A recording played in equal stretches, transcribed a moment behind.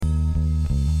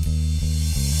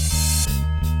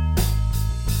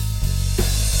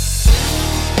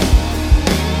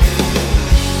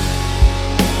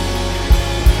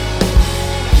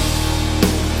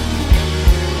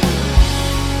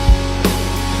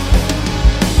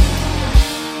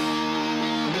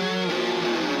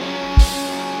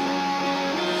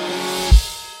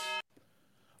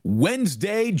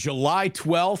Wednesday, July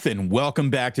 12th, and welcome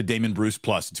back to Damon Bruce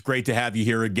Plus. It's great to have you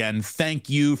here again. Thank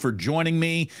you for joining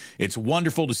me. It's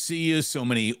wonderful to see you. So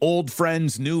many old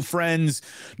friends,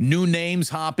 new names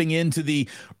hopping into the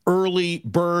early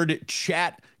bird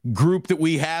chat group that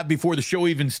we have before the show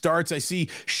even starts. I see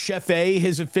Chef A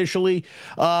has officially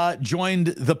joined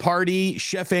the party.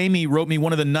 Chef Amy wrote me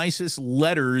one of the nicest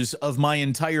letters of my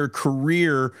entire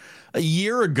career a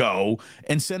year ago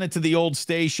and sent it to the old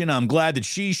station. I'm glad that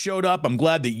she showed up. I'm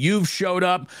glad that you've showed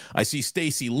up. I see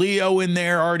Stacy Leo in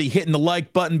there already hitting the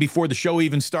like button before the show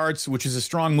even starts, which is a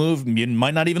strong move. You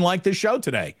might not even like this show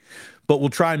today, but we'll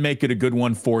try and make it a good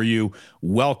one for you.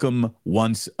 Welcome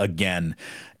once again.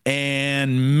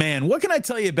 And man, what can I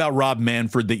tell you about Rob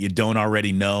Manfred that you don't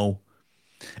already know?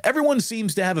 Everyone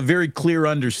seems to have a very clear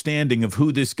understanding of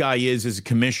who this guy is as a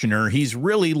commissioner. He's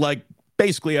really like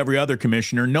basically every other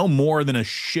commissioner, no more than a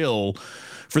shill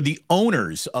for the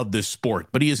owners of this sport.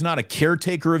 But he is not a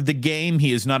caretaker of the game.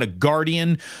 He is not a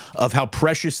guardian of how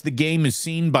precious the game is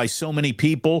seen by so many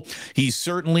people. He's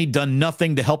certainly done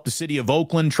nothing to help the city of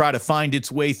Oakland try to find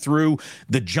its way through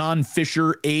the John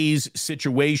Fisher A's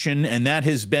situation, and that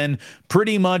has been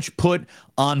pretty much put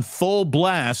on full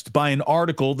blast by an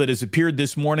article that has appeared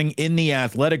this morning in The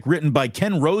Athletic, written by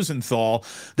Ken Rosenthal,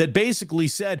 that basically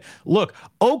said, look,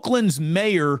 Oakland's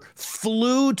mayor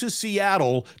flew to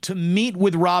Seattle to meet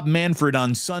with Rob Manfred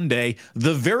on Sunday,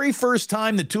 the very first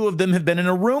time the two of them have been in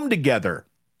a room together.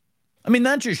 I mean,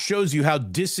 that just shows you how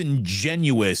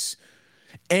disingenuous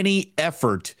any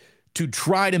effort to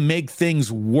try to make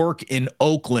things work in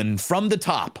Oakland from the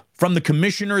top, from the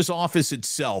commissioner's office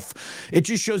itself. It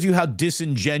just shows you how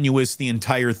disingenuous the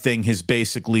entire thing has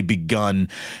basically begun.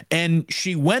 And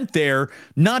she went there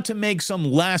not to make some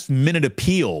last-minute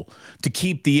appeal to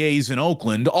keep the A's in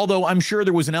Oakland, although I'm sure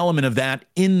there was an element of that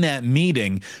in that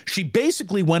meeting. She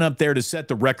basically went up there to set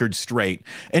the record straight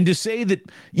and to say that,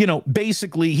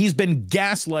 basically he's been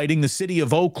gaslighting the city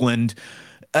of Oakland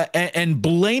and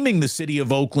blaming the city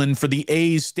of Oakland for the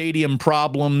A's stadium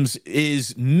problems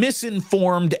is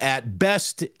misinformed at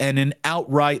best and an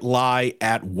outright lie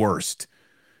at worst.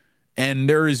 And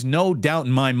there is no doubt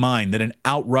in my mind that an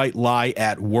outright lie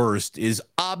at worst is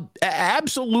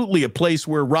absolutely a place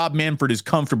where Rob Manfred is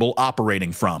comfortable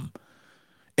operating from.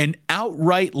 An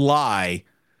outright lie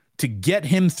to get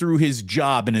him through his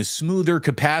job in a smoother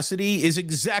capacity is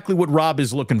exactly what Rob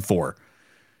is looking for.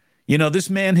 This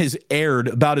man has erred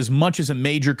about as much as a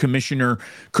major commissioner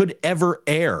could ever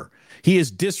err. He has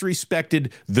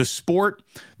disrespected the sport,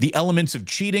 the elements of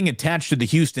cheating attached to the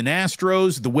Houston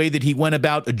Astros, the way that he went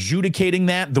about adjudicating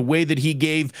that, the way that he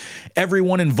gave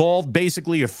everyone involved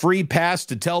basically a free pass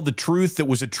to tell the truth that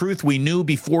was a truth we knew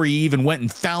before he even went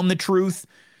and found the truth.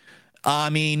 I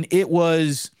mean, it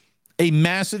was a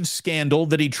massive scandal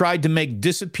that he tried to make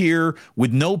disappear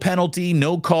with no penalty,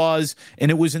 no cause. And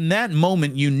it was in that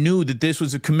moment you knew that this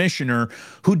was a commissioner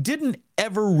who didn't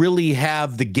ever really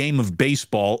have the game of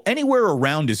baseball anywhere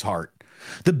around his heart.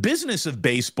 The business of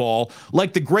baseball,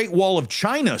 like the Great Wall of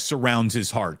China, surrounds his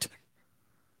heart.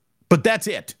 But that's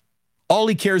it. All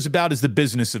he cares about is the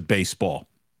business of baseball.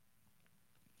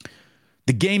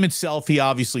 The game itself, he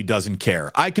obviously doesn't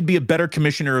care. I could be a better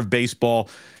commissioner of baseball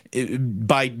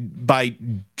by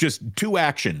just two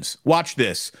actions. Watch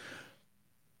this.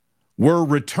 We're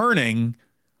returning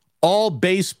all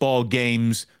baseball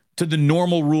games to the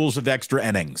normal rules of extra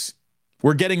innings.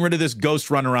 We're getting rid of this ghost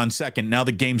runner on second. Now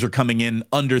the games are coming in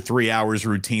under 3 hours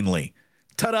routinely.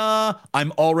 Ta-da!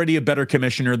 I'm already a better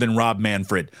commissioner than Rob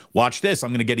Manfred. Watch this.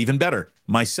 I'm going to get even better.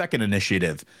 My second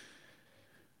initiative.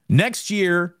 Next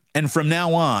year and from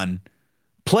now on,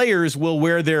 players will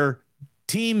wear their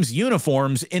team's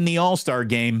uniforms in the All-Star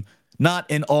game, not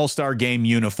an All-Star game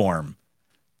uniform.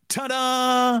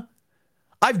 Ta-da!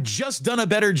 I've just done a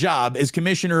better job as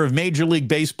commissioner of Major League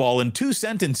Baseball in 2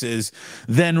 sentences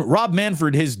than Rob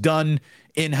Manfred has done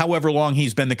in however long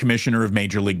he's been the commissioner of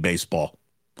Major League Baseball.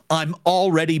 I'm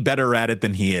already better at it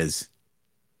than he is.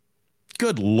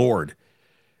 Good Lord.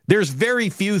 There's very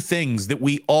few things that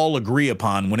we all agree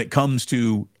upon when it comes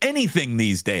to anything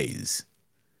these days.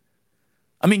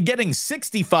 I mean, getting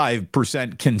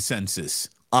 65% consensus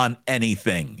on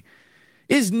anything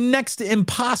is next to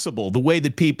impossible, the way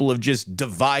that people have just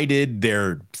divided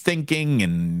their thinking,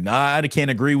 and I can't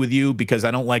agree with you because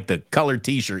I don't like the color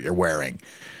T-shirt you're wearing.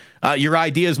 Your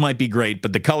ideas might be great,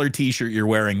 but the color T-shirt you're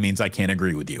wearing means I can't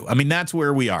agree with you. I mean, that's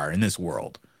where we are in this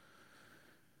world.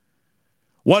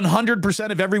 100%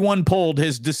 of everyone polled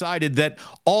has decided that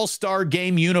all-star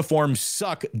game uniforms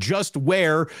suck. Just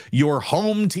wear your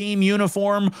home team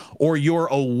uniform or your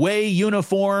away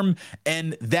uniform,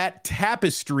 and that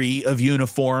tapestry of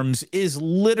uniforms is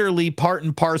literally part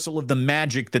and parcel of the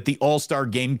magic that the all-star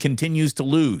game continues to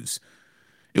lose.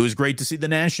 It was great to see the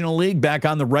National League back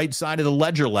on the right side of the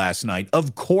ledger last night.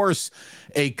 Of course,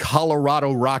 a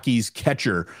Colorado Rockies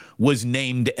catcher was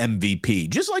named MVP,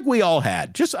 just like we all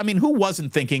had. Who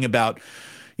wasn't thinking about,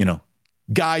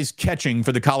 guys catching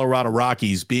for the Colorado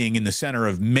Rockies being in the center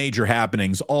of major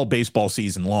happenings all baseball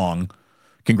season long?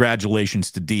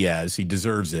 Congratulations to Diaz. He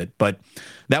deserves it. But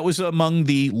that was among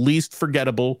the least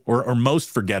forgettable or most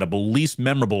forgettable, least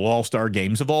memorable all-star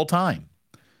games of all time.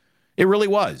 It really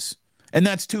was. And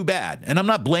that's too bad. And I'm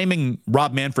not blaming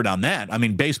Rob Manfred on that.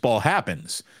 Baseball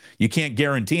happens. You can't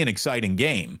guarantee an exciting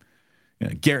game.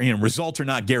 Results are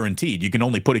not guaranteed. You can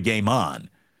only put a game on.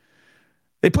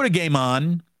 They put a game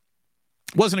on.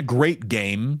 It wasn't a great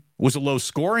game. It was a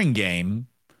low-scoring game.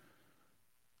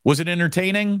 Was it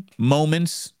entertaining?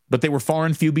 Moments, but they were far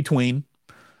and few between.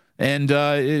 And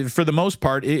for the most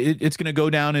part, it's going to go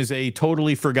down as a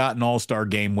totally forgotten all-star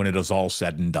game when it is all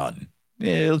said and done.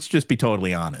 Let's just be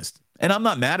totally honest. And I'm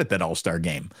not mad at that all-star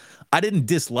game. I didn't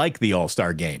dislike the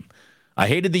all-star game. I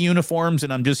hated the uniforms,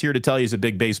 and I'm just here to tell you as a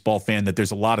big baseball fan that there's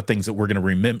a lot of things that we're going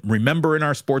to remember in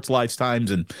our sports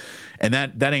lifetimes, and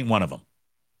that ain't one of them.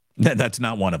 That's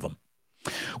not one of them.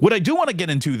 What I do want to get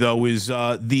into, though, is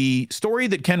the story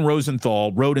that Ken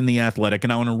Rosenthal wrote in The Athletic,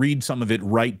 and I want to read some of it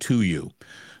right to you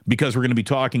because we're going to be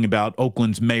talking about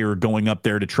Oakland's mayor going up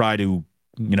there to try to,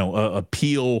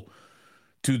 appeal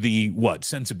to the,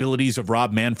 sensibilities of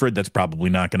Rob Manfred. That's probably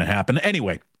not going to happen.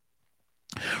 Anyway,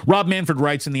 Rob Manfred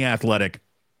writes in The Athletic,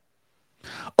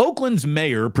 Oakland's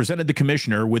mayor presented the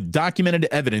commissioner with documented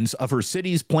evidence of her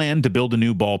city's plan to build a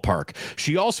new ballpark.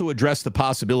 She also addressed the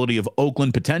possibility of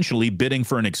Oakland potentially bidding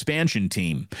for an expansion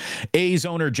team, A's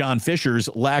owner John Fisher's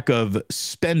lack of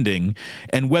spending,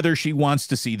 and whether she wants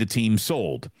to see the team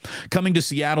sold. Coming to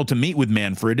Seattle to meet with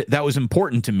Manfred, that was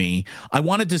important to me. I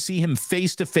wanted to see him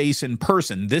face-to-face in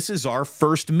person. This is our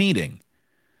first meeting.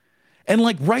 And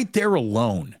right there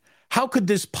alone, how could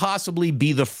this possibly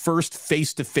be the first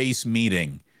face-to-face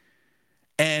meeting?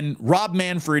 And Rob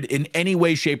Manfred in any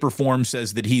way, shape, or form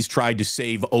says that he's tried to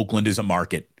save Oakland as a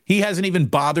market. He hasn't even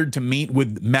bothered to meet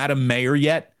with Madam Mayor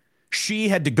yet. She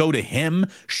had to go to him.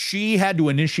 She had to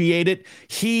initiate it.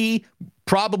 He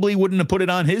probably wouldn't have put it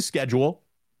on his schedule.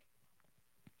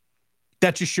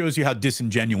 That just shows you how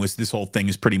disingenuous this whole thing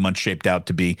is pretty much shaped up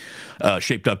to be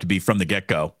from the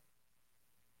get-go.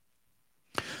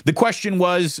 The question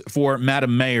was for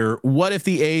Madam Mayor, what if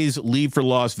the A's leave for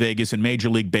Las Vegas and Major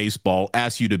League Baseball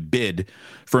asks you to bid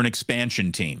for an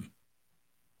expansion team?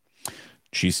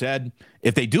 She said,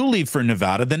 if they do leave for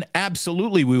Nevada, then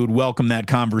absolutely we would welcome that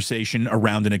conversation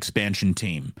around an expansion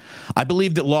team. I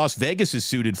believe that Las Vegas is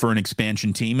suited for an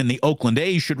expansion team, and the Oakland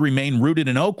A's should remain rooted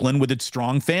in Oakland with its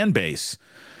strong fan base.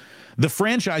 The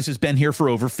franchise has been here for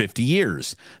over 50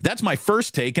 years. That's my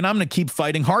first take, and I'm going to keep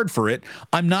fighting hard for it.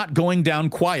 I'm not going down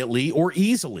quietly or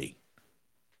easily.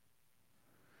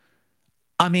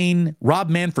 Rob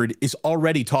Manfred is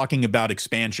already talking about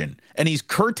expansion, and he's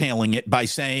curtailing it by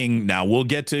saying, now we'll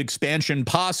get to expansion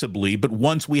possibly, but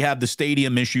once we have the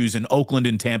stadium issues in Oakland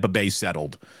and Tampa Bay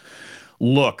settled.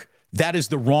 Look, that is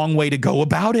the wrong way to go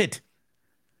about it.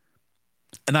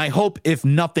 And I hope, if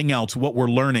nothing else, what we're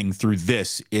learning through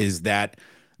this is that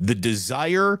the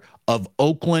desire of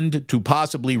Oakland to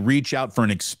possibly reach out for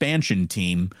an expansion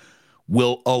team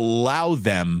will allow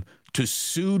them to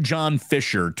sue John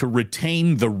Fisher to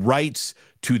retain the rights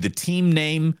to the team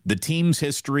name, the team's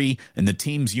history, and the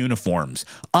team's uniforms.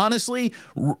 Honestly,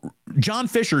 John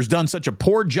Fisher's done such a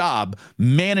poor job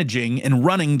managing and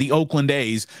running the Oakland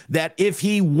A's that if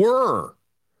he were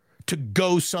to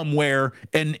go somewhere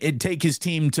and take his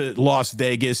team to Las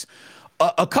Vegas,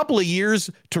 a couple of years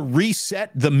to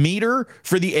reset the meter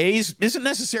for the A's isn't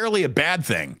necessarily a bad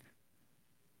thing.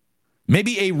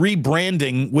 Maybe a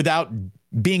rebranding without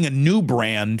being a new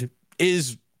brand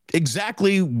is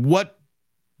exactly what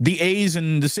the A's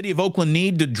and the city of Oakland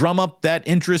need to drum up that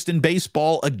interest in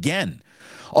baseball again.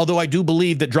 Although I do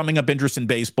believe that drumming up interest in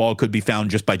baseball could be found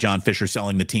just by John Fisher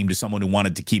selling the team to someone who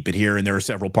wanted to keep it here, and there are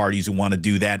several parties who want to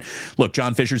do that. Look,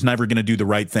 John Fisher's never going to do the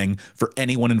right thing for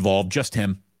anyone involved, just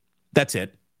him. That's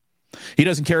it. He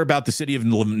doesn't care about the city of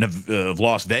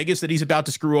Las Vegas that he's about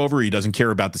to screw over. He doesn't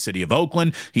care about the city of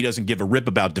Oakland. He doesn't give a rip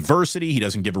about diversity. He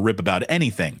doesn't give a rip about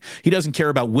anything. He doesn't care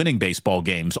about winning baseball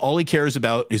games. All he cares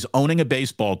about is owning a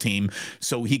baseball team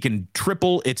so he can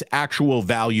triple its actual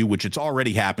value, which it's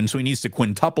already happened. So he needs to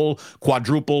quintuple,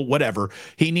 quadruple, whatever.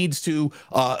 He needs to,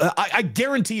 I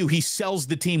guarantee you he sells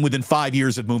the team within 5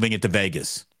 years of moving it to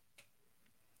Vegas.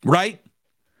 Right?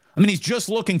 I mean, he's just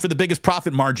looking for the biggest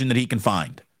profit margin that he can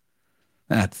find.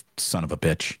 That son of a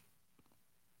bitch.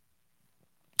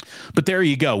 But there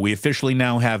you go. We officially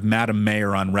now have Madam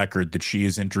Mayor on record that she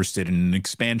is interested in an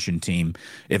expansion team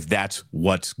if that's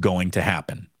what's going to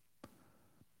happen.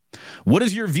 What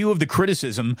is your view of the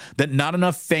criticism that not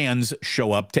enough fans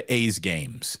show up to A's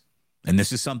games? And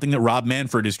this is something that Rob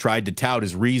Manfred has tried to tout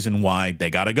as reason why they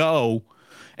got to go.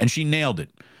 And she nailed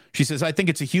it. She says, I think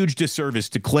it's a huge disservice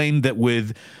to claim that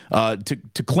with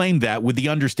the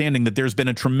understanding that there's been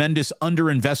a tremendous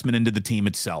underinvestment into the team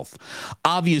itself.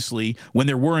 Obviously, when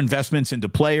there were investments into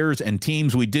players and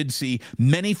teams, we did see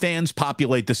many fans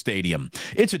populate the stadium.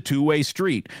 It's a two-way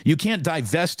street. You can't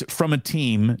divest from a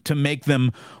team to make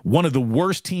them one of the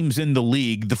worst teams in the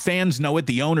league. The fans know it.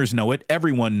 The owners know it.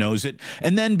 Everyone knows it.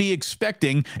 And then be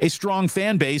expecting a strong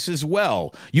fan base as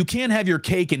well. You can't have your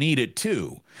cake and eat it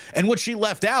too. And what she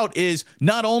left out is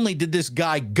not only did this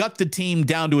guy gut the team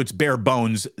down to its bare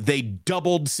bones, they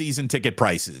doubled season ticket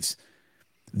prices.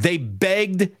 They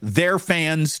begged their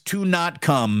fans to not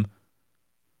come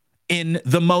in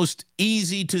the most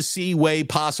easy to see way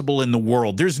possible in the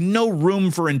world. There's no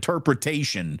room for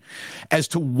interpretation as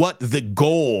to what the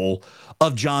goal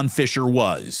of John Fisher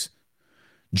was.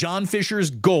 John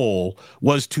Fisher's goal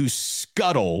was to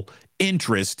scuttle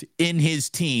interest in his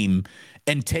team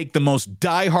and take the most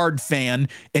diehard fan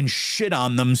and shit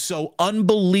on them so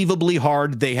unbelievably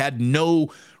hard they had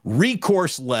no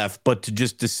recourse left but to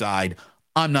just decide,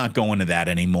 I'm not going to that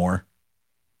anymore.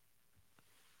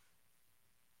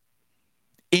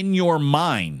 In your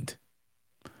mind,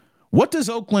 what does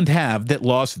Oakland have that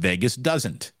Las Vegas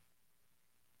doesn't?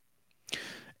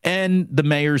 And the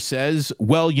mayor says,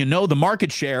 well, the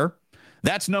market share.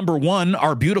 That's number one,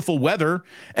 our beautiful weather,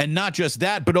 and not just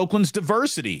that, but Oakland's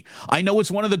diversity. I know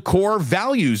it's one of the core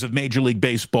values of Major League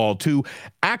Baseball to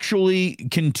actually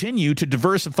continue to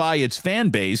diversify its fan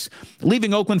base.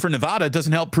 Leaving Oakland for Nevada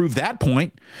doesn't help prove that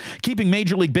point. Keeping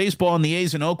Major League Baseball and the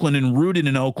A's in Oakland and rooted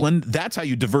in Oakland, that's how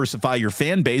you diversify your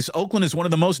fan base. Oakland is one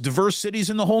of the most diverse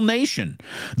cities in the whole nation.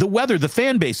 The weather, the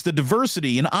fan base, the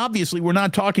diversity, and obviously we're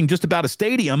not talking just about a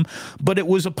stadium, but it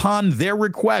was upon their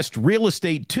request, real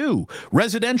estate too.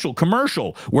 Residential,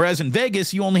 commercial, whereas in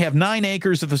Vegas, you only have 9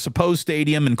 acres of a supposed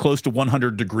stadium and close to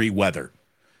 100-degree weather.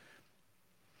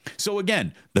 So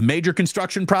again, the major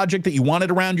construction project that you wanted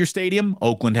around your stadium,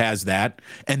 Oakland has that,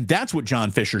 and that's what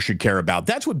John Fisher should care about.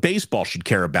 That's what baseball should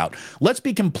care about. Let's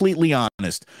be completely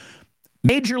honest.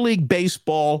 Major League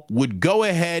Baseball would go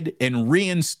ahead and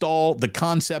reinstall the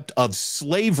concept of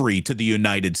slavery to the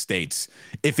United States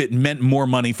if it meant more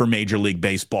money for Major League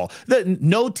Baseball.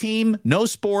 No team, no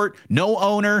sport, no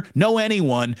owner, no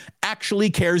anyone actually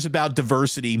cares about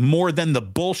diversity more than the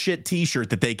bullshit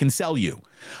t-shirt that they can sell you.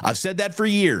 I've said that for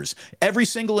years. Every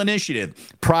single initiative,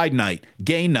 Pride Night,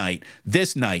 Gay Night,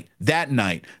 this night, that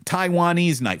night,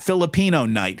 Taiwanese night, Filipino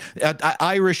night,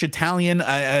 Irish, Italian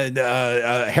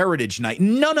Heritage Night,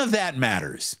 none of that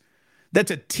matters.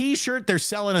 That's a t-shirt they're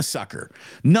selling a sucker.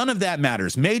 None of that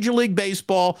matters. Major League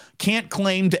Baseball can't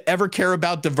claim to ever care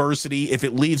about diversity if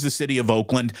it leaves the city of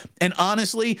Oakland. And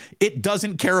honestly, it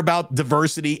doesn't care about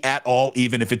diversity at all,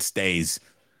 even if it stays.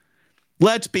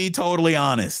 Let's be totally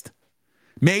honest.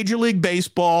 Major League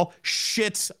Baseball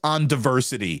shits on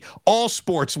diversity. All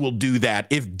sports will do that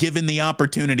if given the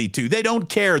opportunity to. They don't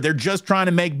care. They're just trying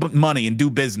to make money and do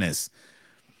business.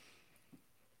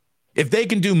 If they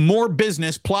can do more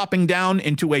business plopping down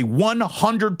into a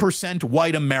 100%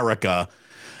 white America,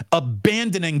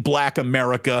 abandoning black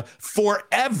America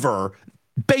forever,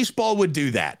 baseball would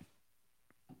do that.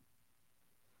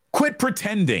 Quit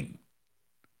pretending.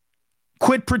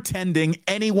 Quit pretending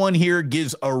anyone here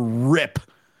gives a rip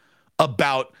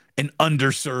about an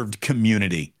underserved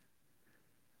community.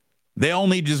 They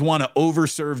only just want to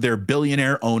overserve their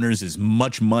billionaire owners as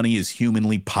much money as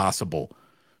humanly possible.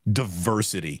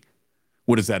 Diversity.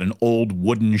 What is that, an old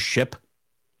wooden ship?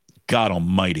 God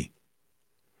almighty.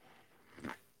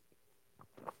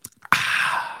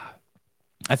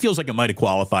 That feels like it might have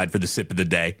qualified for the sip of the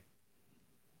day.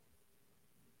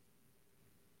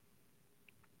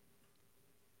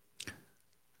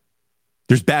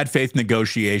 There's bad faith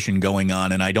negotiation going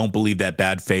on, and I don't believe that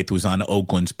bad faith was on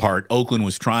Oakland's part. Oakland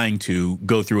was trying to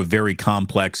go through a very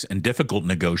complex and difficult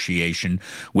negotiation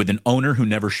with an owner who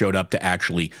never showed up to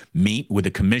actually meet, with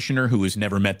a commissioner who has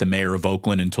never met the mayor of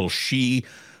Oakland until she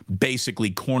basically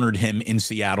cornered him in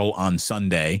Seattle on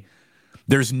Sunday.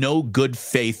 There's no good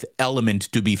faith element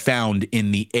to be found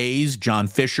in the A's, John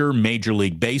Fisher, Major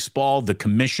League Baseball, the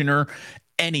commissioner,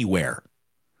 anywhere.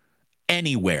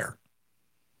 Anywhere.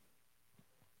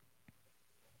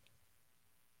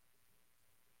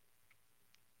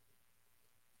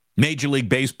 Major League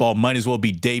Baseball might as well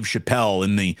be Dave Chappelle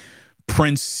in the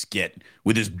Prince skit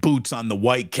with his boots on the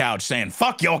white couch saying,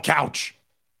 "Fuck your couch."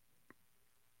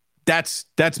 That's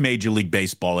Major League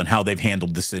Baseball and how they've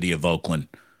handled the city of Oakland.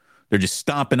 They're just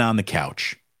stomping on the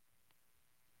couch.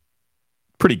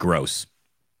 Pretty gross.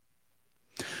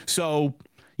 So,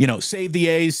 save the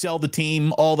A's, sell the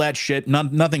team, all that shit.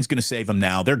 Nothing's going to save them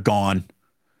now. They're gone.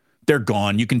 They're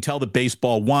gone. You can tell that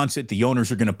baseball wants it. The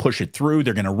owners are going to push it through.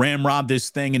 They're going to ramrod this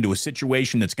thing into a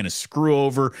situation that's going to screw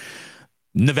over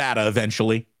Nevada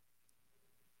eventually.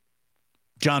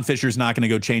 John Fisher's not going to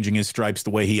go changing his stripes the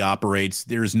way he operates.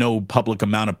 There's no public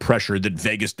amount of pressure that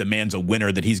Vegas demands a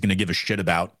winner that he's going to give a shit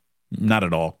about. Not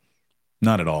at all.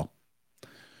 Not at all.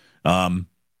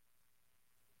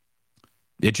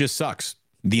 It just sucks.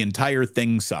 The entire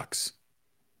thing sucks.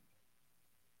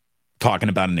 Talking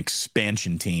about an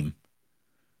expansion team.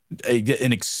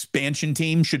 An expansion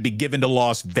team should be given to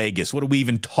Las Vegas. What are we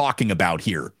even talking about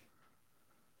here?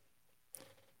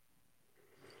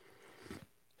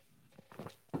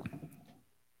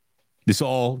 This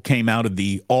all came out of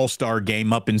the All-Star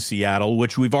game up in Seattle,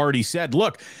 which we've already said,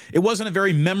 look, it wasn't a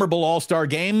very memorable All-Star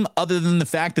game other than the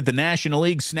fact that the National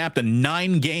League snapped a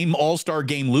 9-game All-Star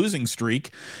game losing streak.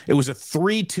 It was a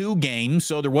 3-2 game,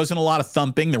 so there wasn't a lot of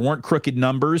thumping. There weren't crooked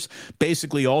numbers.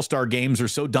 Basically, All-Star games are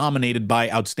so dominated by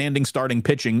outstanding starting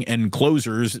pitching and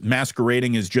closers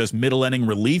masquerading as just middle-inning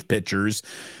relief pitchers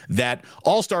that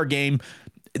All-Star game,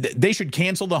 they should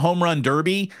cancel the home run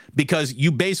derby because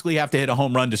you basically have to hit a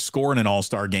home run to score in an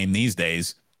all-star game these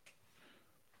days.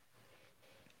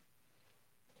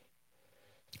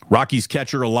 Rockies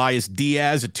catcher Elias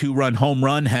Diaz, a 2-run home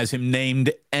run, has him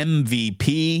named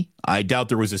MVP. I doubt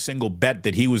there was a single bet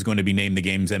that he was going to be named the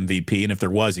game's MVP, and if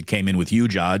there was, it came in with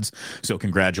huge odds. So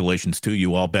congratulations to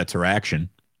you. All bets are action.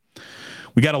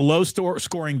 We got a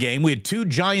low-scoring game. We had 2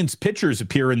 Giants pitchers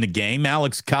appear in the game,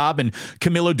 Alex Cobb and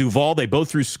Camilo Duvall. They both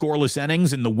threw scoreless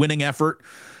innings in the winning effort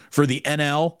for the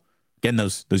NL. Again,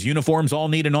 those uniforms all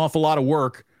need an awful lot of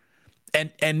work.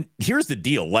 And here's the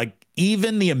deal. Like,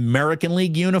 even the American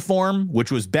League uniform, which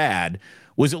was bad,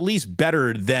 was at least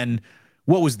better than,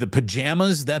 what was the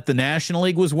pajamas that the National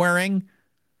League was wearing?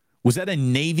 Was that a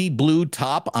navy blue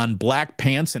top on black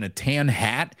pants and a tan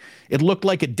hat? It looked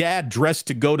like a dad dressed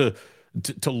to go to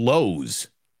Lowe's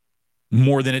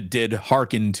more than it did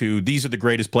hearken to these are the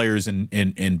greatest players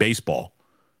in baseball.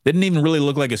 They didn't even really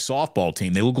look like a softball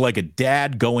team. They looked like a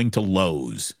dad going to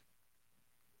Lowe's.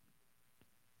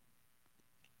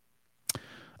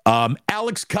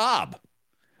 Alex Cobb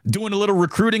doing a little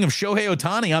recruiting of Shohei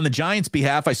Ohtani on the Giants'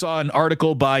 behalf. I saw an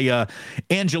article by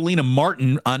Angelina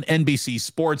Martin on NBC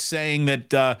Sports saying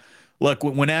that look,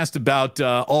 when asked about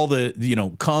all the,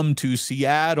 come to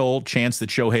Seattle chance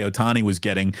that Shohei Ohtani was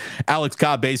getting, Alex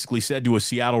Cobb basically said to a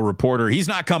Seattle reporter, he's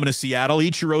not coming to Seattle.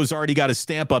 Ichiro's already got a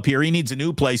stamp up here. He needs a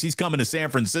new place. He's coming to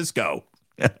San Francisco.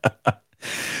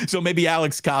 So maybe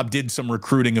Alex Cobb did some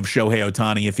recruiting of Shohei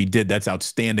Ohtani. If he did, that's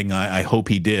outstanding. I hope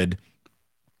he did.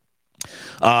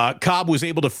 Cobb was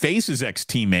able to face his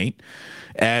ex-teammate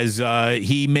as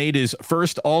he made his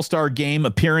first All-Star game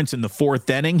appearance in the 4th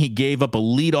inning. He gave up a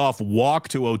leadoff walk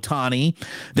to Ohtani,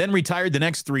 then retired the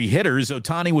next 3 hitters.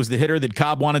 Ohtani was the hitter that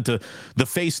Cobb wanted to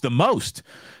face the most,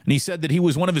 and he said that he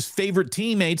was one of his favorite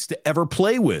teammates to ever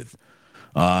play with.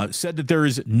 Said that there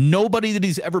is nobody that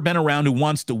he's ever been around who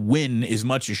wants to win as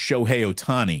much as Shohei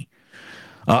Ohtani.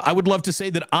 I would love to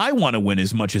say that I want to win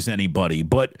as much as anybody,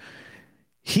 but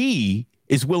he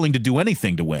is willing to do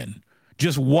anything to win.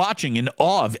 Just watching in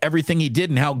awe of everything he did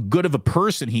and how good of a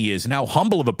person he is and how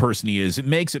humble of a person he is, it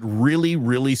makes it really,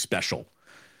 really special.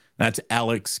 That's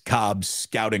Alex Cobb's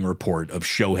scouting report of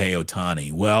Shohei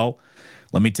Ohtani. Well,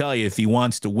 let me tell you, if he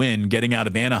wants to win, getting out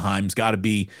of Anaheim's got to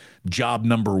be job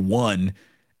number 1,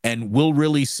 and we'll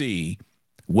really see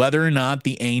whether or not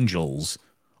the Angels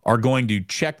are going to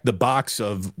check the box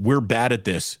of we're bad at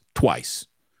this twice.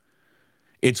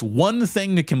 It's one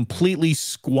thing to completely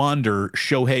squander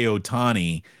Shohei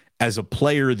Ohtani as a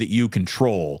player that you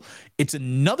control. It's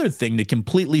another thing to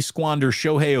completely squander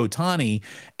Shohei Ohtani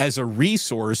as a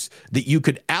resource that you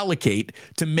could allocate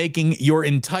to making your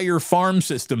entire farm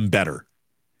system better.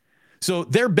 So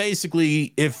they're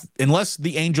basically, unless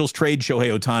the Angels trade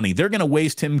Shohei Ohtani, they're going to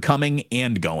waste him coming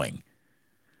and going.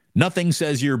 Nothing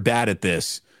says you're bad at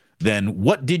this than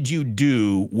what did you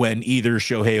do when either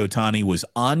Shohei Ohtani was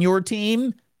on your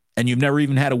team and you've never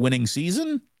even had a winning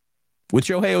season with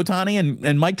Shohei Ohtani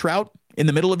and Mike Trout in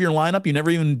the middle of your lineup. You never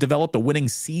even developed a winning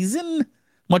season,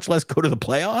 much less go to the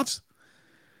playoffs.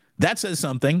 That says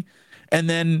something. And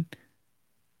then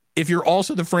if you're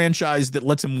also the franchise that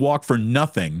lets him walk for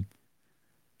nothing,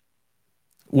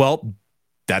 well,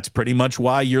 that's pretty much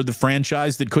why you're the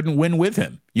franchise that couldn't win with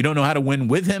him. You don't know how to win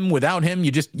with him. Without him,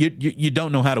 you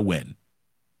don't know how to win.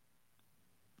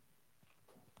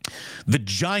 The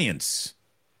Giants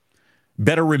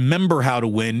better remember how to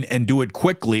win and do it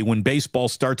quickly when baseball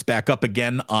starts back up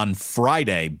again on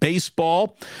Friday.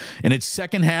 Baseball in its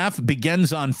second half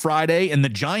begins on Friday, and the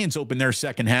Giants open their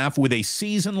second half with a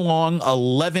season-long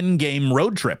 11-game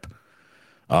road trip.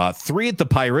 3 at the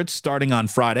Pirates starting on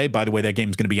Friday. By the way, that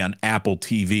game's going to be on Apple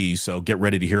TV, so get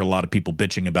ready to hear a lot of people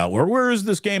bitching about, where is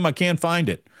this game? I can't find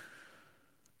it.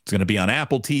 It's going to be on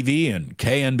Apple TV and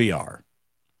KNBR.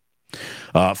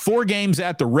 4 games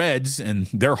at the Reds, and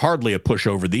they're hardly a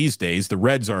pushover these days. The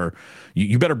Reds are,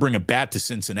 you better bring a bat to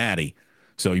Cincinnati.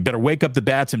 So you better wake up the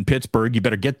bats in Pittsburgh. You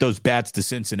better get those bats to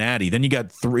Cincinnati. Then you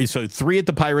got 3. So 3 at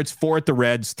the Pirates, 4 at the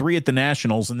Reds, 3 at the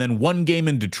Nationals, and then 1 game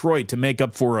in Detroit to make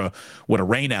up for a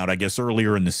rainout, I guess,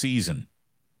 earlier in the season.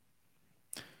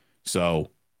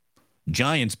 So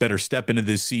Giants better step into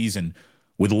this season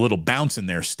with a little bounce in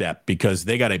their step because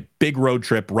they got a big road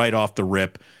trip right off the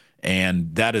rip.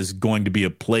 And that is going to be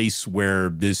a place where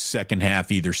this second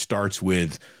half either starts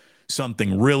with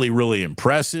something really, really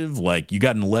impressive, like you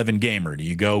got an 11-gamer. Do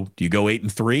you go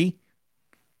 8-3?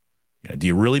 Do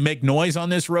you really make noise on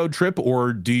this road trip,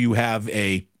 or do you have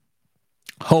a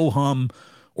ho-hum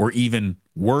or even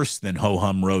worse than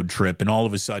ho-hum road trip, and all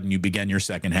of a sudden you begin your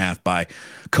second half by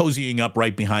cozying up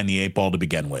right behind the 8 ball to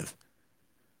begin with?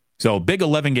 So big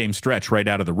 11-game stretch right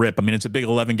out of the rip. I mean, it's a big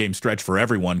 11-game stretch for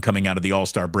everyone coming out of the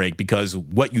All-Star break because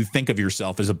what you think of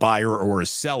yourself as a buyer or a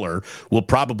seller will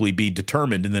probably be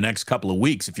determined in the next couple of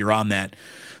weeks if you're on that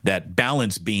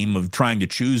balance beam of trying to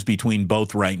choose between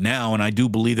both right now. And I do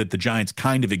believe that the Giants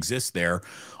kind of exist there,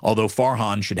 although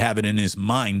Farhan should have it in his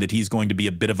mind that he's going to be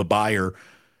a bit of a buyer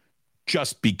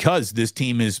just because this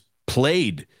team has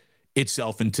played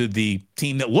itself into the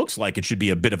team that looks like it should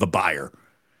be a bit of a buyer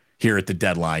here at the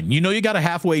deadline. You know you got a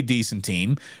halfway decent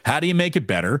team. How do you make it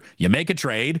better? You make a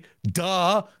trade.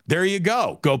 Duh. There you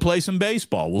go. Go play some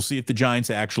baseball. We'll see if the Giants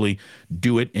actually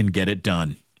do it and get it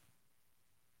done.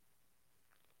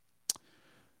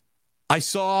 I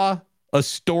saw a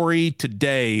story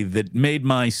today that made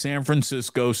my San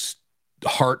Francisco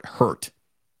heart hurt.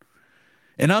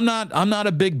 And I'm not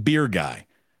a big beer guy.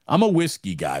 I'm a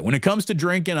whiskey guy. When it comes to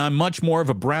drinking, I'm much more of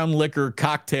a brown liquor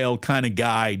cocktail kind of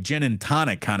guy, gin and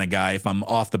tonic kind of guy. If I'm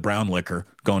off the brown liquor,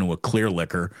 going to a clear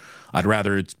liquor, I'd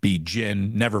rather it be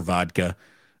gin, never vodka.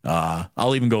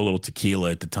 I'll even go a little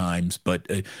tequila at the times. But,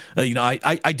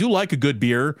 I do like a good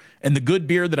beer. And the good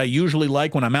beer that I usually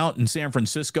like when I'm out in San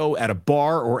Francisco at a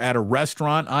bar or at a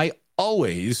restaurant, I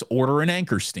always order an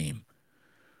Anchor Steam.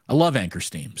 I love Anchor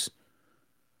Steams.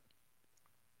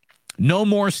 No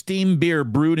more steam beer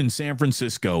brewed in San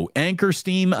Francisco. Anchor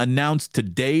Steam announced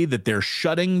today that they're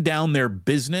shutting down their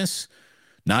business,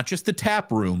 not just the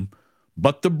tap room,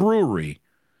 but the brewery,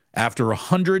 after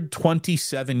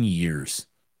 127 years.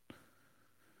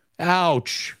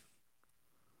 Ouch.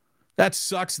 That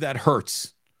sucks. That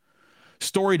hurts.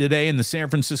 Story today in the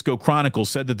San Francisco Chronicle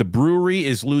said that the brewery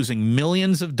is losing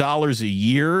millions of dollars a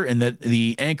year and that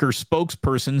the Anchor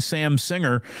spokesperson, Sam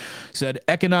Singer, said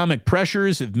economic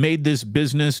pressures have made this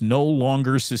business no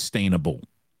longer sustainable.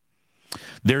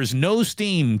 There's no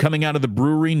steam coming out of the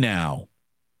brewery now.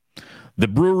 The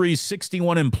brewery's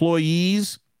 61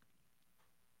 employees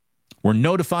were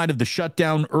notified of the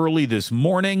shutdown early this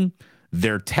morning.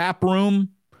 Their tap room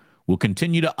will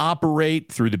continue to operate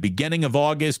through the beginning of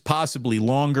August, possibly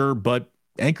longer, but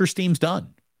Anchor Steam's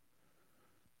done.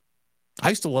 I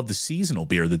used to love the seasonal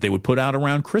beer that they would put out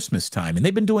around Christmas time, and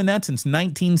they've been doing that since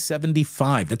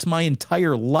 1975. That's my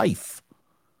entire life.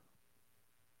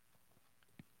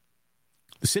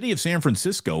 The city of San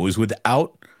Francisco is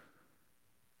without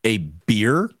a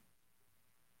beer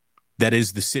that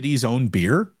is the city's own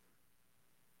beer?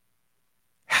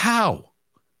 How?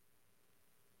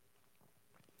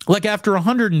 Like after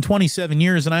 127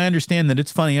 years, and I understand that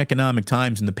it's funny economic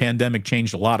times and the pandemic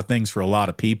changed a lot of things for a lot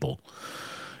of people.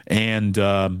 And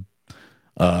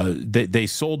They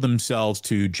sold themselves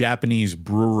to Japanese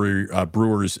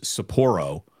brewers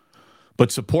Sapporo, but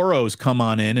Sapporo's come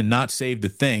on in and not saved a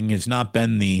thing. Has not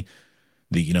been the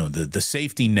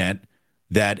safety net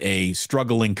that a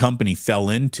struggling company fell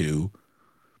into.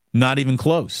 Not even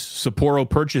close. Sapporo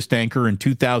purchased Anchor in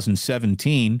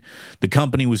 2017. The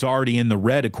company was already in the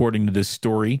red, according to this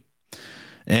story,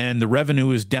 and the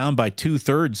revenue is down by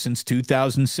 2/3 since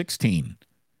 2016.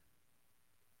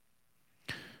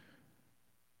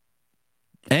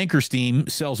 Anchor Steam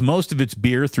sells most of its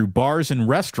beer through bars and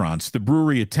restaurants. The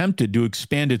brewery attempted to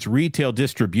expand its retail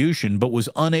distribution, but was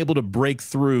unable to break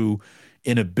through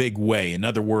in a big way. In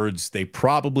other words, they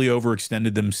probably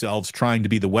overextended themselves trying to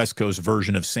be the West Coast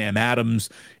version of Sam Adams.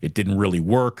 It didn't really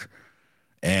work.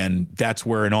 And that's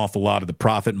where an awful lot of the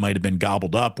profit might have been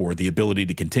gobbled up, or the ability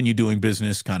to continue doing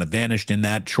business kind of vanished in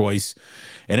that choice.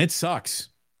 And it sucks.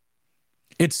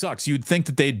 It sucks. You'd think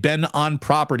that they'd been on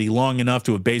property long enough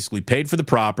to have basically paid for the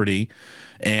property,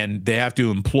 and they have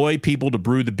to employ people to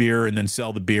brew the beer and then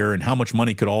sell the beer. And how much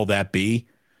money could all that be?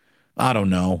 I don't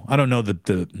know. I don't know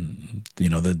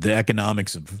the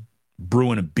economics of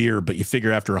brewing a beer, but you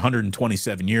figure after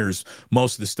 127 years,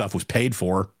 most of the stuff was paid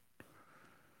for.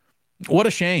 What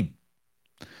a shame.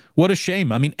 What a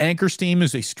shame. I mean, Anchor Steam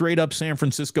is a straight up San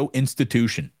Francisco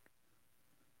institution.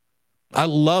 I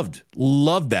loved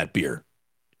that beer.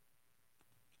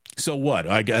 So what?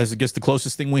 I guess the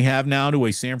closest thing we have now to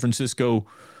a San Francisco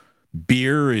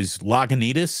beer is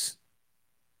Lagunitas.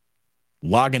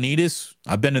 Lagunitas.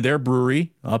 I've been to their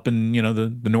brewery up in,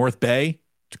 the North Bay.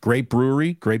 It's a great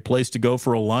brewery, great place to go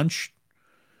for a lunch.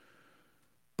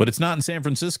 But it's not in San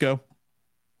Francisco.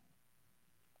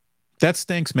 That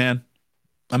stinks, man.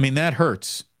 I mean, that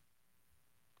hurts.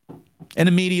 And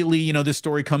immediately, this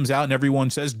story comes out and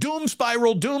everyone says, doom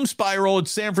spiral, doom spiral.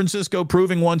 It's San Francisco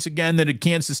proving once again that it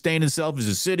can't sustain itself as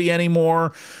a city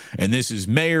anymore. And this is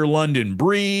Mayor London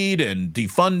Breed and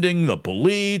defunding the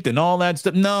police and all that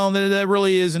stuff. No, that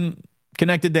really isn't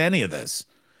connected to any of this.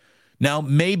 Now,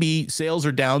 maybe sales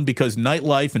are down because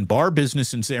nightlife and bar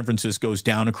business in San Francisco is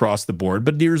down across the board.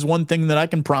 But here's one thing that I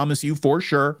can promise you for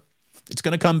sure. It's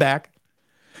going to come back.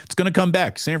 It's going to come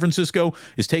back. San Francisco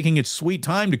is taking its sweet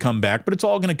time to come back, but it's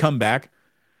all going to come back.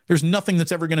 There's nothing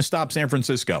that's ever going to stop San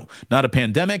Francisco. Not a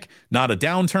pandemic, not a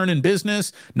downturn in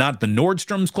business, not the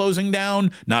Nordstroms closing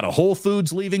down, not a Whole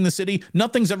Foods leaving the city.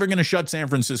 Nothing's ever going to shut San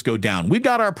Francisco down. We've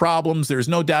got our problems. There's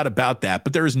no doubt about that,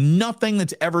 but there is nothing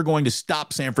that's ever going to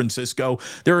stop San Francisco.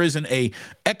 There isn't a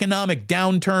economic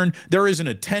downturn. There isn't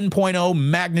a 10.0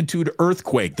 magnitude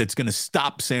earthquake that's going to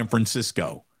stop San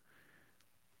Francisco.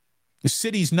 The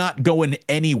city's not going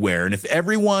anywhere. And if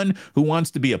everyone who wants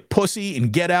to be a pussy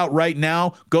and get out right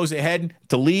now goes ahead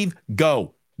to leave,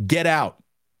 go. Get out.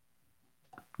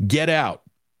 Get out.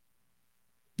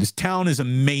 This town is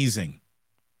amazing.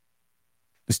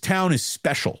 This town is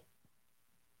special.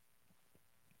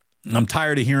 And I'm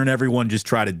tired of hearing everyone just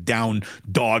try to down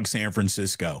dog San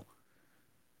Francisco.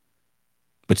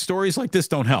 But stories like this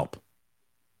don't help.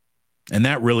 And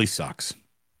that really sucks.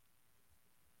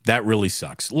 That really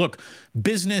sucks. Look,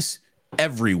 business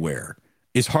everywhere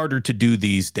is harder to do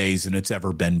these days than it's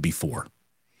ever been before.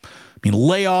 I mean,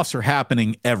 layoffs are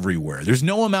happening everywhere. There's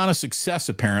no amount of success,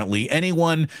 apparently,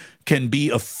 anyone can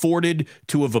be afforded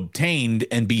to have obtained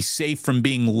and be safe from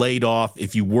being laid off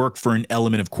if you work for an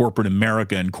element of corporate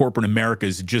America, and corporate America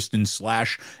is just in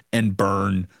slash and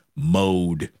burn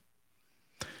mode.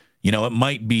 It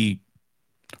might be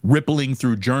rippling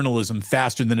through journalism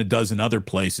faster than it does in other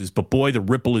places. But boy, the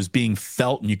ripple is being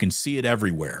felt, and you can see it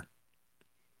everywhere.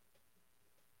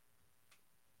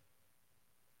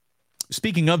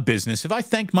 Speaking of business, have I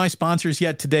thanked my sponsors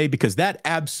yet today? Because that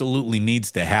absolutely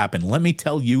needs to happen. Let me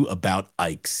tell you about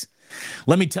Ike's.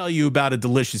 Let me tell you about a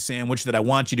delicious sandwich that I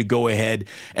want you to go ahead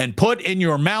and put in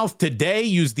your mouth today.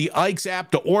 Use the Ike's app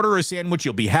to order a sandwich.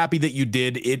 You'll be happy that you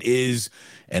did. It is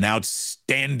an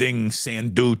outstanding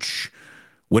sandwich.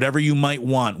 Whatever you might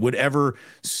want, whatever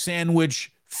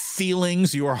sandwich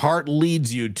feelings your heart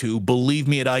leads you to, believe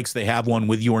me, at Ike's, they have one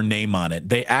with your name on it.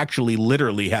 They actually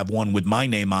literally have one with my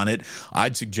name on it.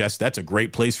 I'd suggest that's a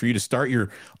great place for you to start your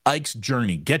Ike's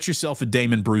journey. Get yourself a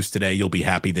Damon Bruce today. You'll be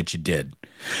happy that you did.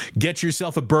 Get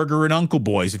yourself a burger at Uncle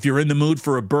Boy's. If you're in the mood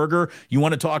for a burger, you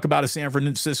want to talk about a San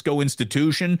Francisco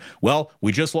institution, well,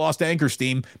 we just lost Anchor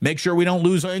Steam. Make sure we don't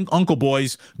lose Uncle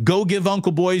Boy's. Go give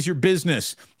Uncle Boy's your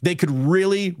business. They could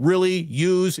really, really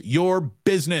use your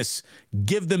business.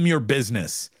 Give them your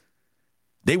business.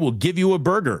 They will give you a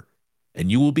burger,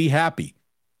 and you will be happy.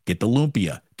 Get the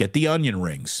lumpia. Get the onion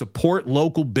rings. Support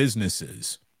local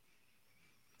businesses.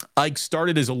 Ike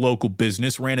started as a local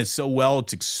business, ran it so well,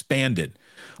 it's expanded.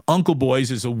 Uncle Boys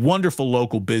is a wonderful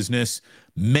local business.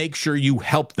 Make sure you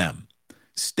help them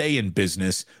stay in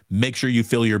business. Make sure you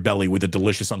fill your belly with a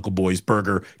delicious Uncle Boy's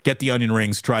burger. Get the onion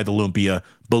rings, try the lumpia.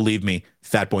 Believe me,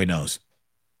 Fat Boy knows.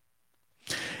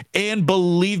 And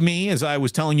believe me, as I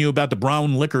was telling you about the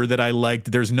brown liquor that I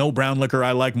liked, there's no brown liquor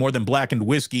I like more than blackened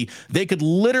whiskey. They could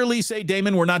literally say,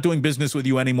 Damon, we're not doing business with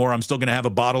you anymore. I'm still going to have a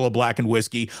bottle of blackened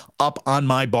whiskey up on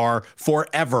my bar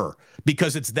forever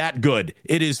because it's that good.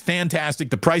 It is fantastic.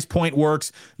 The price point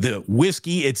works. The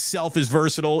whiskey itself is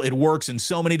versatile. It works in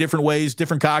so many different ways,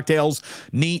 different cocktails,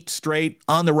 neat, straight,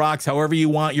 on the rocks, however you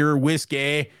want your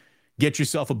whiskey. Get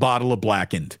yourself a bottle of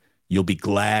blackened. You'll be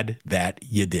glad that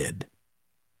you did.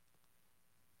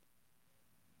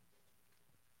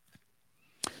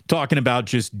 Talking about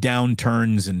just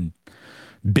downturns and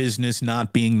business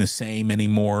not being the same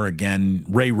anymore. Again,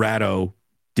 Ray Ratto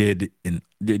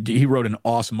he wrote an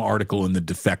awesome article in The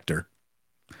Defector.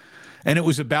 And it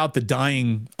was about the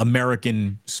dying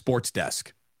American sports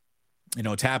desk. You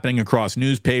know, it's happening across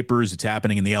newspapers. It's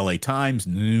happening in the LA Times,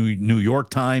 New York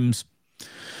Times.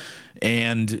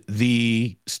 And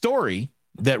the story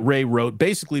that Ray wrote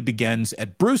basically begins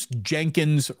at Bruce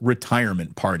Jenkins'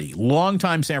 retirement party.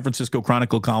 Longtime San Francisco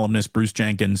Chronicle columnist Bruce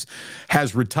Jenkins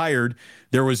has retired.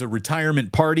 There was a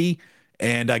retirement party,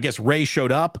 and I guess Ray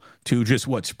showed up to just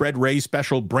spread Ray's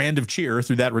special brand of cheer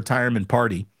through that retirement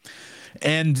party.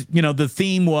 And, you know, the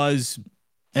theme was,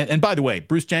 and by the way,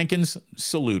 Bruce Jenkins,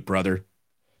 salute, brother.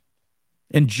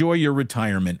 Enjoy your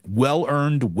retirement.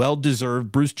 Well-earned,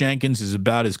 well-deserved. Bruce Jenkins is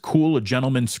about as cool a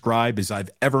gentleman scribe as I've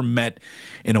ever met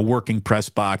in a working press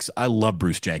box. I love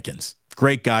Bruce Jenkins.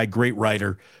 Great guy, great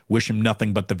writer. Wish him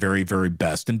nothing but the very, very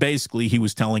best. And basically, he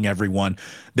was telling everyone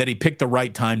that he picked the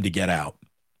right time to get out.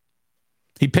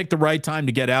 He picked the right time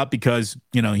to get out because,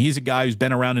 you know, he's a guy who's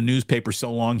been around a newspaper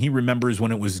so long. He remembers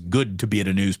when it was good to be at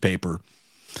a newspaper.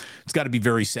 It's got to be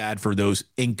very sad for those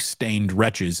ink-stained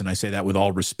wretches, and I say that with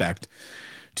all respect,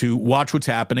 to watch what's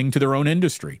happening to their own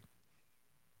industry.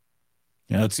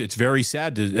 You know, it's very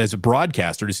sad as a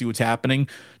broadcaster to see what's happening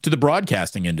to the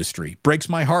broadcasting industry. Breaks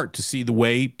my heart to see the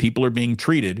way people are being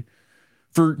treated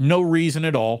for no reason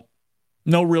at all,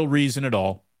 no real reason at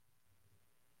all.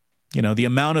 You know, the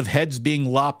amount of heads being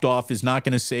lopped off is not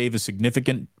going to save a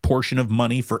significant portion of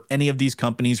money for any of these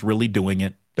companies really doing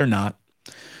it. They're not.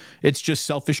 It's just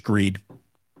selfish greed.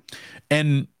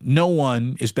 And no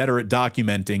one is better at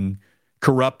documenting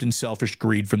corrupt and selfish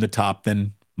greed from the top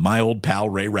than my old pal,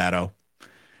 Ray Ratto.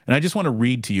 And I just want to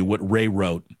read to you what Ray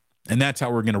wrote. And that's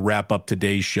how we're going to wrap up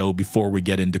today's show before we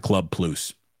get into Club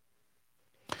Plus.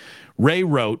 Ray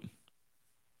wrote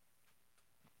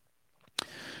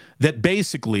that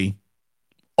basically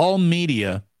all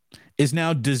media is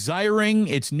now desiring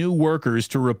its new workers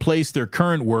to replace their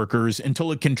current workers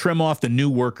until it can trim off the new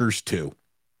workers too.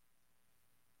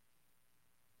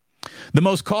 The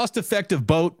most cost-effective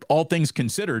boat, all things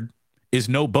considered, is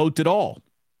no boat at all.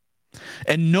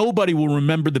 And nobody will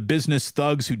remember the business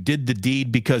thugs who did the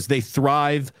deed because they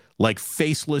thrive like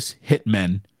faceless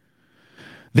hitmen.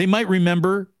 They might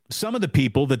remember some of the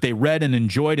people that they read and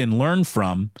enjoyed and learned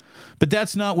from, but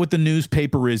that's not what the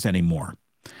newspaper is anymore.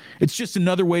 It's just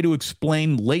another way to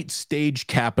explain late-stage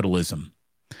capitalism,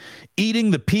 eating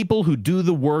the people who do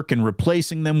the work and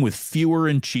replacing them with fewer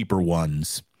and cheaper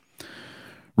ones.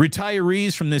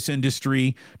 Retirees from this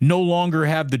industry no longer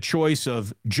have the choice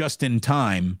of just in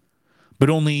time,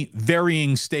 but only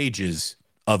varying stages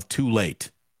of too late.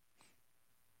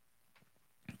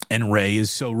 And Ray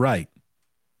is so right.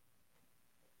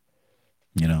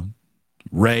 You know,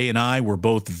 Ray and I were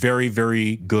both very,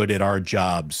 very good at our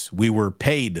jobs. We were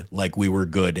paid like we were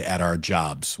good at our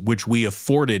jobs, which we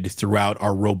afforded throughout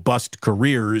our robust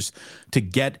careers to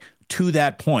get to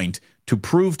that point to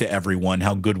prove to everyone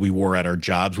how good we were at our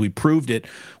jobs. We proved it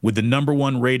with the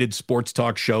 #1 rated sports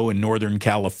talk show in Northern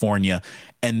California.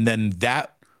 And then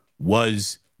that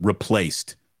was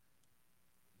replaced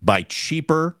by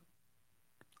cheaper,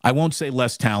 I won't say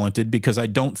less talented, because I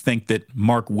don't think that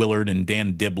Mark Willard and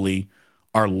Dan Dibley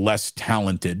are less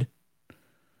talented,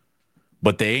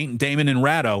 but they ain't Damon and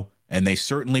Ratto, and they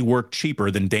certainly work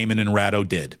cheaper than Damon and Ratto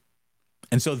did.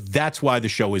 And so that's why the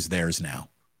show is theirs now.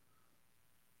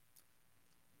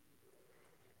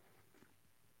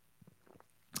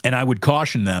 And I would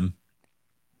caution them,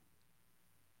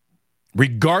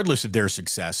 regardless of their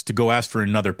success, to go ask for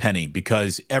another penny,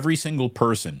 because every single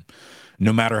person,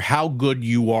 no matter how good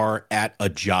you are at a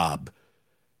job,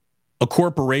 a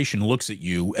corporation looks at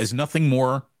you as nothing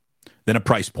more than a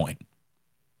price point.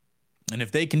 And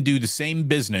if they can do the same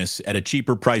business at a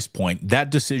cheaper price point,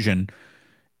 that decision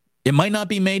It might not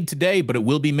be made today, but it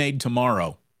will be made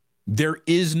tomorrow. There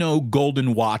is no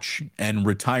golden watch and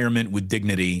retirement with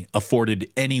dignity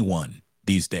afforded anyone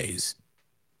these days.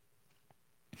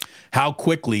 How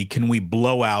quickly can we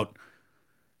blow out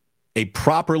a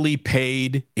properly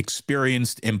paid,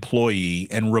 experienced employee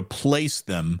and replace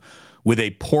them with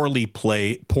a poorly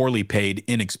paid,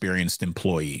 inexperienced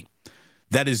employee?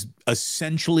 That is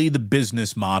essentially the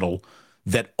business model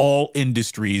that all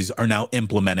industries are now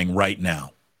implementing right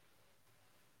now.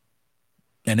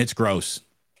 And it's gross.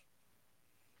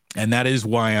 And that is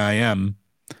why I am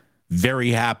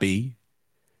very happy,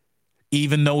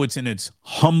 even though it's in its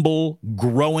humble,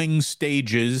 growing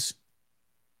stages,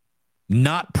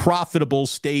 not profitable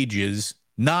stages,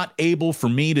 not able for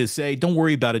me to say, don't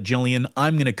worry about it, Jillian,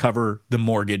 I'm going to cover the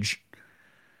mortgage.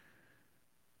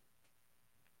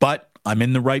 But I'm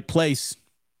in the right place.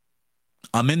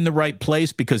 I'm in the right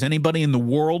place because anybody in the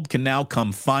world can now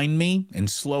come find me, and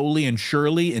slowly and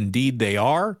surely, indeed they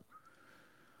are.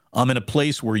 I'm in a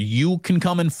place where you can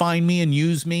come and find me and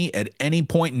use me at any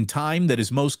point in time that is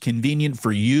most convenient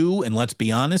for you. And let's be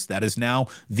honest, that is now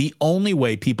the only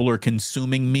way people are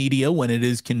consuming media, when it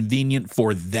is convenient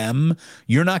for them.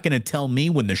 You're not going to tell me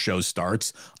when the show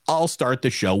starts. I'll start the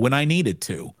show when I need it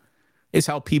to. Is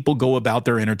how people go about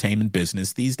their entertainment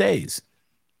business these days.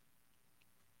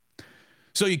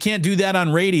 So you can't do that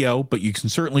on radio, but you can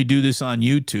certainly do this on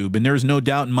YouTube. And there's no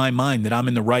doubt in my mind that I'm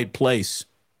in the right place.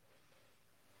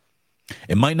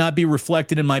 It might not be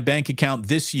reflected in my bank account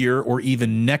this year or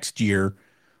even next year,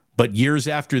 but years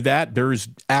after that, there's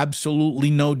absolutely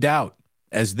no doubt,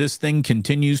 as this thing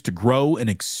continues to grow and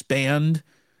expand,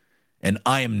 and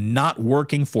I am not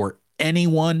working for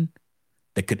anyone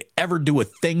that could ever do a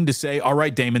thing to say, all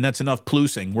right, Damon, that's enough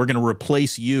plusing. We're going to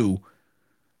replace you.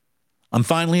 I'm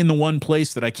finally in the one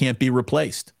place that I can't be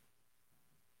replaced.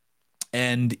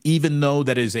 And even though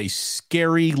that is a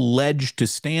scary ledge to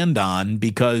stand on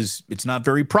because it's not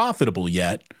very profitable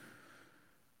yet,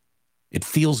 it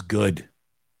feels good.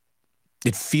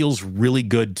 It feels really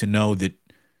good to know that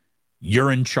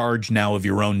you're in charge now of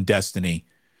your own destiny,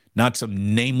 not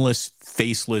some nameless,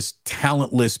 faceless,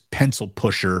 talentless pencil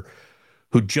pusher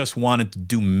who just wanted to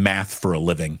do math for a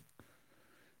living.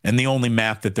 And the only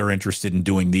math that they're interested in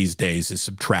doing these days is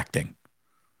subtracting.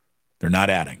 They're not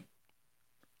adding.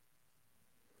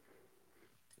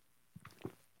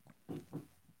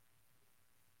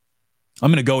 I'm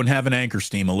going to go and have an anchor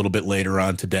steam a little bit later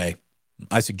on today.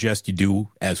 I suggest you do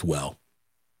as well.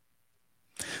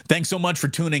 Thanks so much for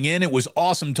tuning in. It was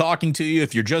awesome talking to you.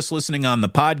 If you're just listening on the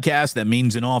podcast, that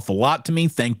means an awful lot to me.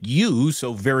 Thank you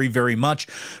so very, very much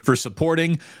for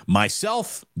supporting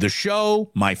myself, the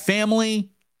show, my family,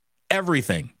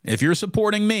 everything. If you're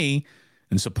supporting me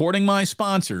and supporting my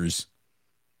sponsors,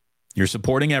 you're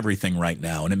supporting everything right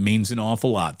now, and it means an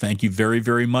awful lot. Thank you very,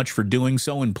 very much for doing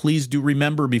so, and please do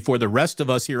remember, before the rest of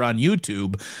us here on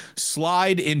YouTube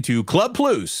slide into Club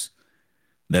Plus,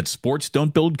 that sports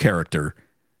don't build character,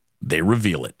 they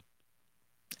reveal it.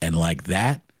 And like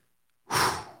that,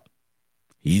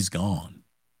 he's gone.